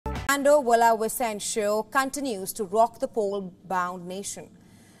Fernando Villavicencio continues to rock the poll-bound nation.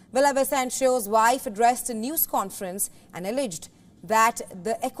 Villavicencio's wife addressed a news conference and alleged that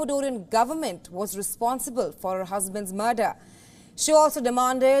the Ecuadorian government was responsible for her husband's murder. She also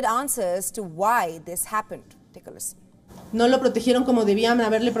demanded answers to why this happened. Take a listen. No lo protegieron como debían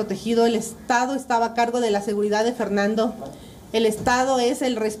haberle protegido. El Estado estaba a cargo de la seguridad de Fernando. El Estado es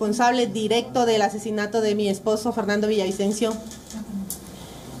el responsable directo del asesinato de mi esposo, Fernando Villavicencio.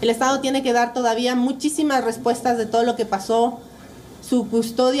 El Estado tiene que dar todavía muchísimas respuestas de todo lo que pasó. Su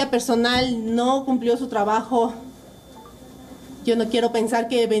custodia personal no cumplió su trabajo. Yo no quiero pensar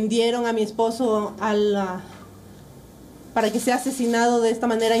que vendieron a mi esposo para que sea asesinado de esta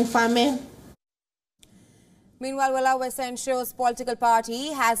manera infame. Meanwhile, Villavicencio's political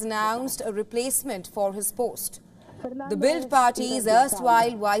party has announced a replacement for his post. The Build Party's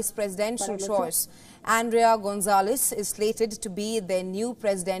erstwhile vice presidential choice, Andrea Gonzales, is slated to be their new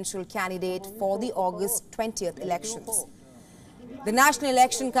presidential candidate for the August 20th elections. The National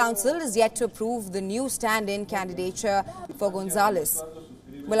Election Council is yet to approve the new stand-in candidature for Gonzales.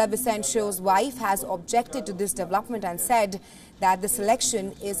 Villavicencio's wife has objected to this development and said that the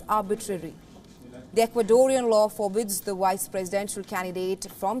selection is arbitrary. The Ecuadorian law forbids the vice presidential candidate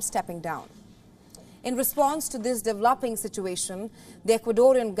from stepping down. In response to this developing situation, the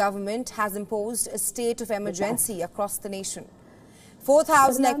Ecuadorian government has imposed a state of emergency across the nation.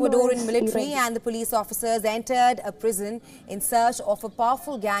 4,000 Ecuadorian military and the police officers entered a prison in search of a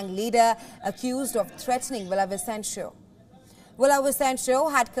powerful gang leader accused of threatening Villavicencio.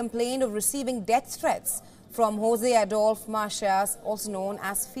 Villavicencio had complained of receiving death threats from Jose Adolfo Marcias, also known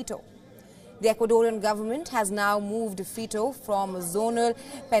as Fito. The Ecuadorian government has now moved Fito from a zonal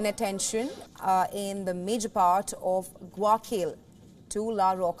penitentiary in the major part of Guayaquil to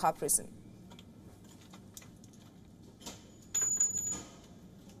La Roca prison.